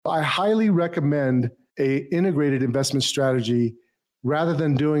I highly recommend a integrated investment strategy rather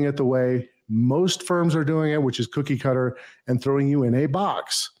than doing it the way most firms are doing it, which is cookie cutter and throwing you in a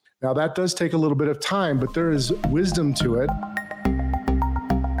box. Now, that does take a little bit of time, but there is wisdom to it.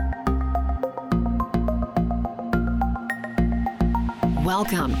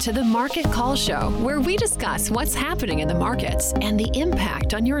 Welcome to the Market Call Show, where we discuss what's happening in the markets and the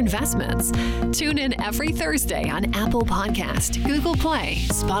impact on your investments. Tune in every Thursday on Apple Podcast, Google Play,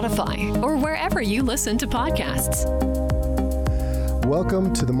 Spotify, or wherever you listen to podcasts.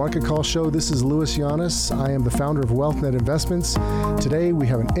 Welcome to the Market Call Show. This is Louis Llanes. I am the founder of WealthNet Investments. Today we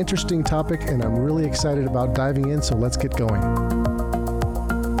have an interesting topic and I'm really excited about diving in, so let's get going.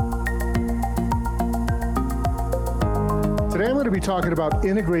 Today I'm going to be talking about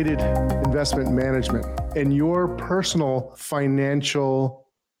integrated investment management and your personal financial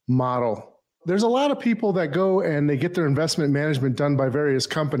model. There's a lot of people that go and they get their investment management done by various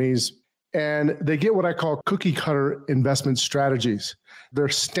companies, and they get what I call cookie cutter investment strategies. They're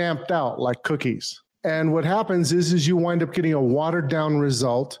stamped out like cookies. And what happens is you wind up getting a watered down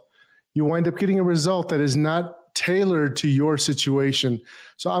result. You wind up getting a result that is not tailored to your situation.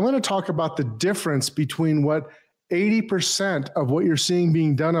 So I'm going to talk about the difference between what 80% of what you're seeing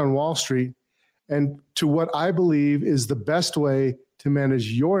being done on Wall Street and to what I believe is the best way to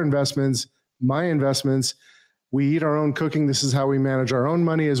manage your investments, my investments. We eat our own cooking. This is how we manage our own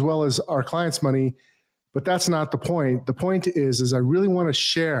money as well as our clients' money. But that's not the point. The point is I really want to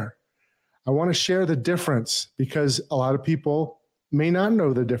share. I want to share the difference because a lot of people may not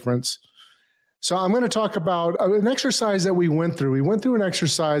know the difference. So I'm going to talk about an exercise that we went through. We went through an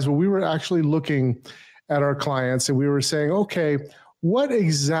exercise where we were actually looking at our clients and we were saying, okay, what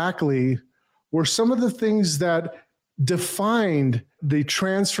exactly were some of the things that defined the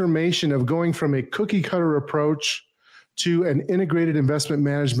transformation of going from a cookie cutter approach to an integrated investment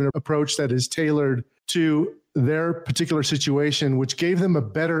management approach that is tailored to their particular situation, which gave them a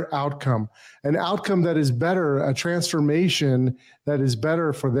better outcome, an outcome that is better, a transformation that is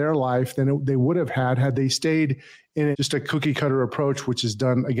better for their life than they would have had they stayed in just a cookie cutter approach, which is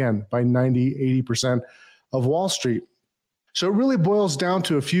done, again, by 80% of Wall Street. So it really boils down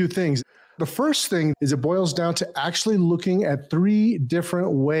to a few things. The first thing is it boils down to actually looking at three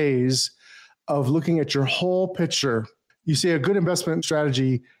different ways of looking at your whole picture. You see, a good investment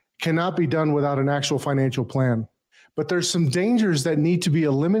strategy cannot be done without an actual financial plan. But there's some dangers that need to be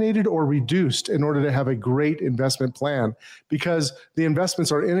eliminated or reduced in order to have a great investment plan because the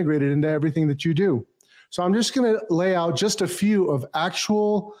investments are integrated into everything that you do. So I'm just going to lay out just a few of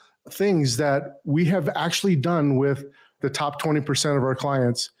actual things that we have actually done with the top 20% of our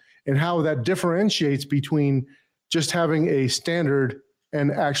clients and how that differentiates between just having a standard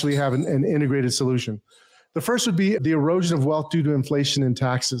and actually having an integrated solution. The first would be the erosion of wealth due to inflation and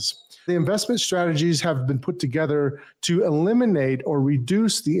taxes. The investment strategies have been put together to eliminate or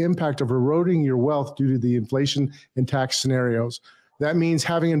reduce the impact of eroding your wealth due to the inflation and tax scenarios. That means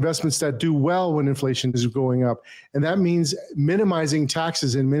having investments that do well when inflation is going up. And that means minimizing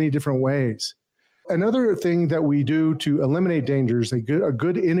taxes in many different ways. Another thing that we do to eliminate dangers, a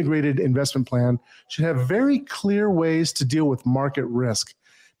good integrated investment plan should have very clear ways to deal with market risk,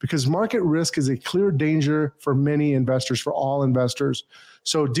 because market risk is a clear danger for many investors, for all investors.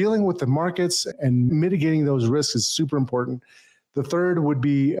 So dealing with the markets and mitigating those risks is super important. The third would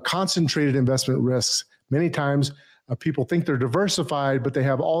be concentrated investment risks. Many times people think they're diversified, but they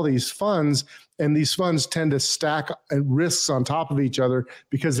have all these funds, and these funds tend to stack risks on top of each other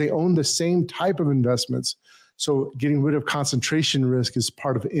because they own the same type of investments. So getting rid of concentration risk is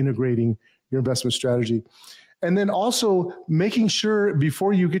part of integrating your investment strategy. And then also making sure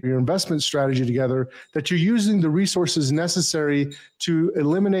before you get your investment strategy together that you're using the resources necessary to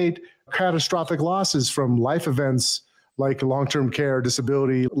eliminate catastrophic losses from life events like long-term care,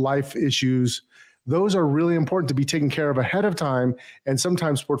 disability, life issues. Those are really important to be taken care of ahead of time. And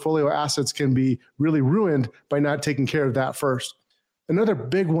sometimes portfolio assets can be really ruined by not taking care of that first. Another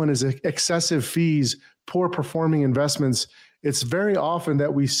big one is excessive fees, poor performing investments. It's very often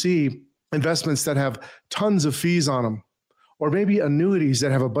that we see investments that have tons of fees on them, or maybe annuities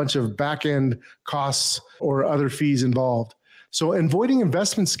that have a bunch of back-end costs or other fees involved. So avoiding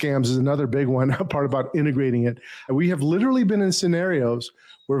investment scams is another big one, a part about integrating it. We have literally been in scenarios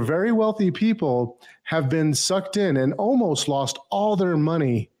where very wealthy people have been sucked in and almost lost all their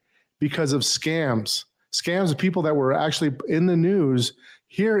money because of scams. Scams of people that were actually in the news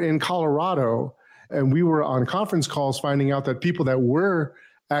here in Colorado. And we were on conference calls finding out that people that were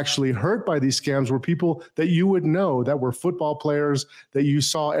actually hurt by these scams were people that you would know, that were football players that you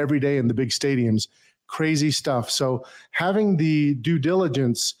saw every day in the big stadiums. crazy stuff. So having the due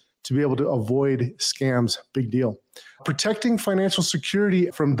diligence to be able to avoid scams, big deal. Protecting financial security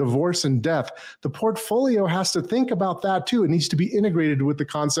from divorce and death. The portfolio has to think about that too. It needs to be integrated with the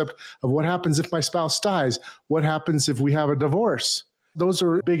concept of what happens if my spouse dies? What happens if we have a divorce? Those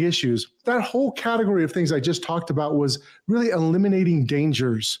are big issues. That whole category of things I just talked about was really eliminating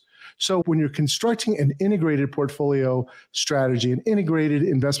dangers. So when you're constructing an integrated portfolio strategy, an integrated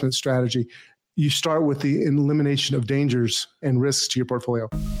investment strategy, you start with the elimination of dangers and risks to your portfolio.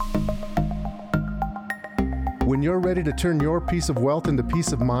 When you're ready to turn your piece of wealth into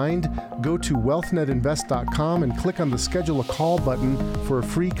peace of mind, go to wealthnetinvest.com and click on the Schedule a Call button for a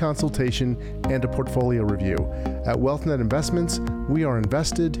free consultation and a portfolio review. At WealthNet Investments, we are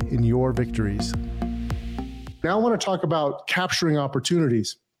invested in your victories. Now I want to talk about capturing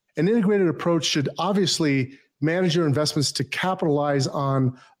opportunities. An integrated approach should obviously manage your investments to capitalize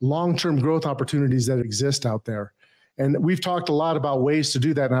on long-term growth opportunities that exist out there. And we've talked a lot about ways to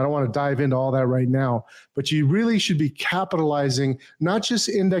do that, and I don't want to dive into all that right now, but you really should be capitalizing, not just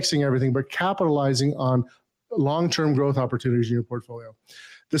indexing everything, but capitalizing on long-term growth opportunities in your portfolio.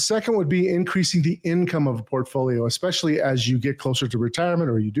 The second would be increasing the income of a portfolio, especially as you get closer to retirement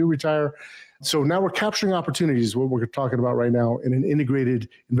or you do retire. So now we're capturing opportunities, what we're talking about right now in an integrated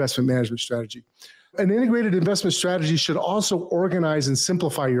investment management strategy. An integrated investment strategy should also organize and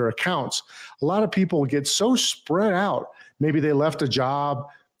simplify your accounts. A lot of people get so spread out. Maybe they left a job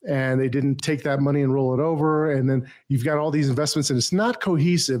and they didn't take that money and roll it over. And then you've got all these investments and it's not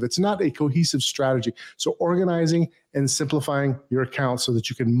cohesive. It's not a cohesive strategy. So organizing and simplifying your accounts so that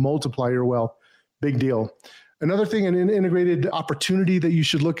you can multiply your wealth, big deal. Another thing, an integrated opportunity that you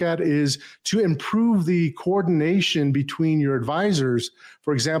should look at is to improve the coordination between your advisors.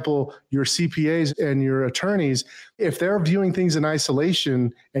 For example, your CPAs and your attorneys, if they're viewing things in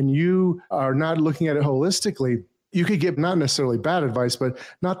isolation and you are not looking at it holistically, you could get not necessarily bad advice, but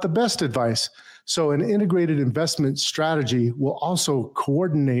not the best advice. So an integrated investment strategy will also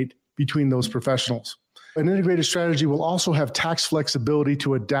coordinate between those professionals. An integrated strategy will also have tax flexibility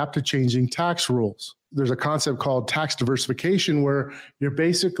to adapt to changing tax rules. There's a concept called tax diversification where you're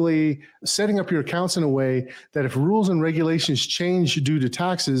basically setting up your accounts in a way that if rules and regulations change due to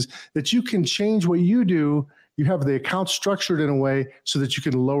taxes, that you can change what you do. You have the account structured in a way so that you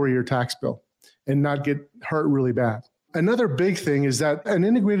can lower your tax bill and not get hurt really bad. Another big thing is that an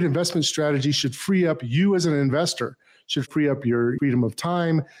integrated investment strategy should free up you as an investor, should free up your freedom of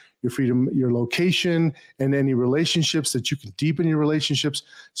time, your freedom, your location, and any relationships that you can deepen your relationships.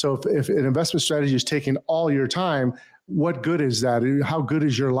 So if an investment strategy is taking all your time, what good is that? How good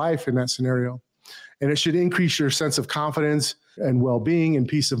is your life in that scenario? And it should increase your sense of confidence and well-being and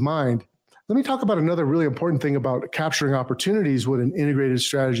peace of mind. Let me talk about another really important thing about capturing opportunities with an integrated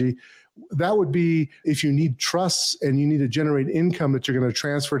strategy. That would be if you need trusts and you need to generate income that you're going to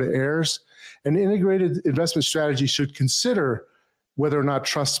transfer to heirs. An integrated investment strategy should consider whether or not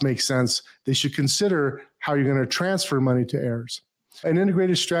trusts make sense. They should consider how you're going to transfer money to heirs. An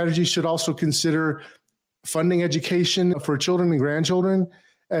integrated strategy should also consider funding education for children and grandchildren,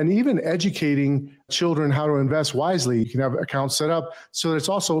 and even educating children how to invest wisely. You can have accounts set up so that it's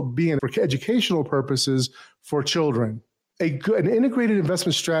also being for educational purposes for children. An integrated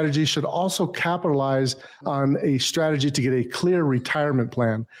investment strategy should also capitalize on a strategy to get a clear retirement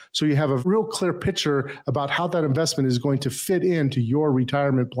plan. So you have a real clear picture about how that investment is going to fit into your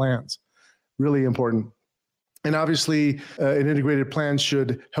retirement plans. Really important. And obviously, an integrated plan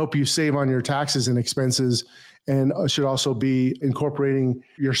should help you save on your taxes and expenses, and should also be incorporating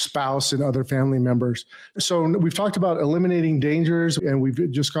your spouse and other family members. So we've talked about eliminating dangers, and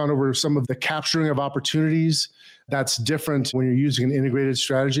we've just gone over some of the capturing of opportunities. That's different when you're using an integrated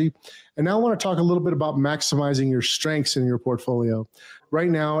strategy. And now I want to talk a little bit about maximizing your strengths in your portfolio. Right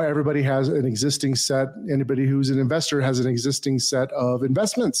now, everybody has an existing set. Anybody who's an investor has an existing set of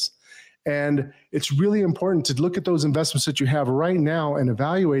investments. And it's really important to look at those investments that you have right now and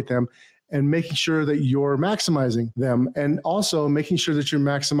evaluate them and making sure that you're maximizing them, and also making sure that you're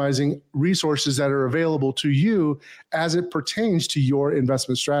maximizing resources that are available to you as it pertains to your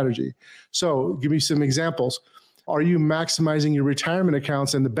investment strategy. So give me some examples. Are you maximizing your retirement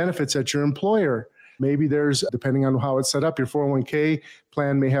accounts and the benefits at your employer? Maybe there's, depending on how it's set up, your 401k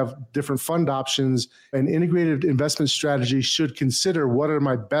plan may have different fund options. An integrated investment strategy should consider what are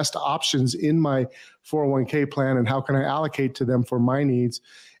my best options in my 401k plan and how can I allocate to them for my needs?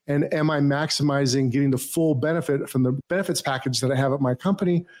 And am I maximizing getting the full benefit from the benefits package that I have at my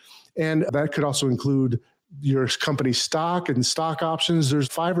company? And that could also include your company stock and stock options. There's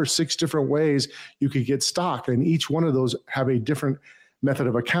 5 or 6 different ways you could get stock, and each one of those have a different method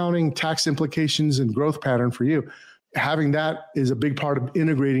of accounting, tax implications, and growth pattern for you. Having that is a big part of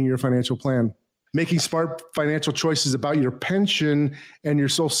integrating your financial plan. Making smart financial choices about your pension and your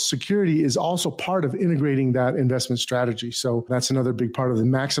Social Security is also part of integrating that investment strategy. So that's another big part of the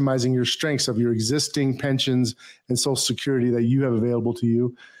maximizing your strengths of your existing pensions and Social Security that you have available to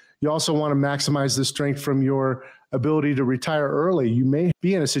you. You also want to maximize the strength from your ability to retire early. You may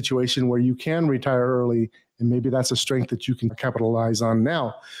be in a situation where you can retire early, and maybe that's a strength that you can capitalize on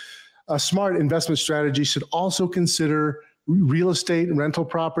now. A smart investment strategy should also consider real estate and rental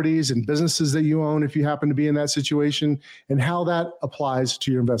properties and businesses that you own if you happen to be in that situation, and how that applies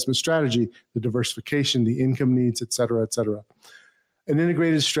to your investment strategy, the diversification, the income needs, et cetera, et cetera. An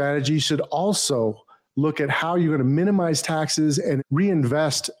integrated strategy should also look at how you're going to minimize taxes and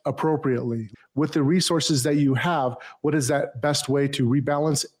reinvest appropriately. With the resources that you have, what is that best way to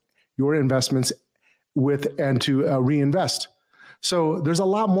rebalance your investments with and to reinvest? So there's a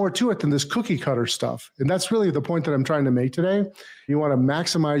lot more to it than this cookie cutter stuff. And that's really the point that I'm trying to make today. You want to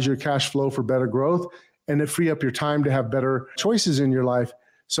maximize your cash flow for better growth and to free up your time to have better choices in your life.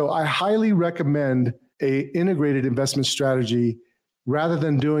 So I highly recommend a integrated investment strategy rather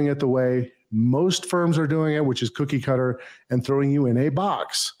than doing it the way most firms are doing it, which is cookie cutter and throwing you in a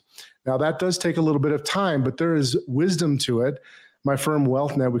box. Now that does take a little bit of time, but there is wisdom to it. My firm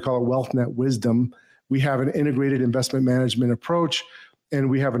WealthNet, we call it WealthNet Wisdom. We have an integrated investment management approach, and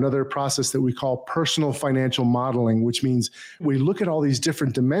we have another process that we call personal financial modeling, which means we look at all these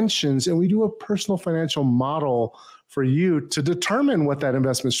different dimensions and we do a personal financial model for you to determine what that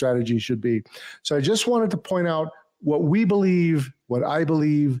investment strategy should be. So I just wanted to point out what we believe, what I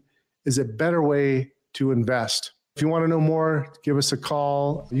believe is a better way to invest. If you want to know more, give us a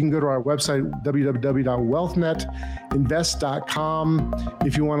call. You can go to our website, www.wealthnetinvest.com,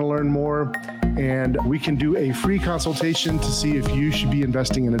 if you want to learn more. And we can do a free consultation to see if you should be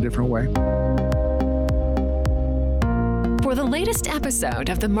investing in a different way. For the latest episode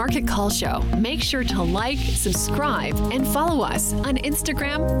of The Market Call Show, make sure to like, subscribe, and follow us on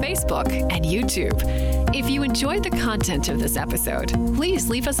Instagram, Facebook, and YouTube. If you enjoyed the content of this episode, please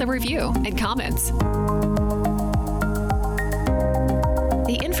leave us a review and comments.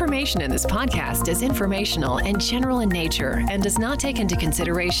 The information in this podcast is informational and general in nature and does not take into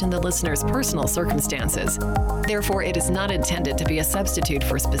consideration the listener's personal circumstances. Therefore, it is not intended to be a substitute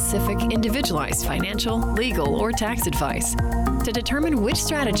for specific, individualized financial, legal, or tax advice. To determine which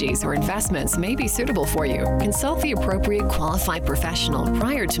strategies or investments may be suitable for you, consult the appropriate qualified professional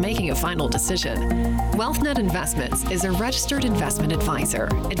prior to making a final decision. WealthNet Investments is a registered investment advisor.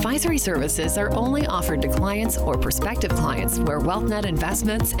 Advisory services are only offered to clients or prospective clients where WealthNet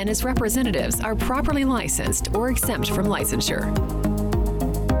Investments and its representatives are properly licensed or exempt from licensure.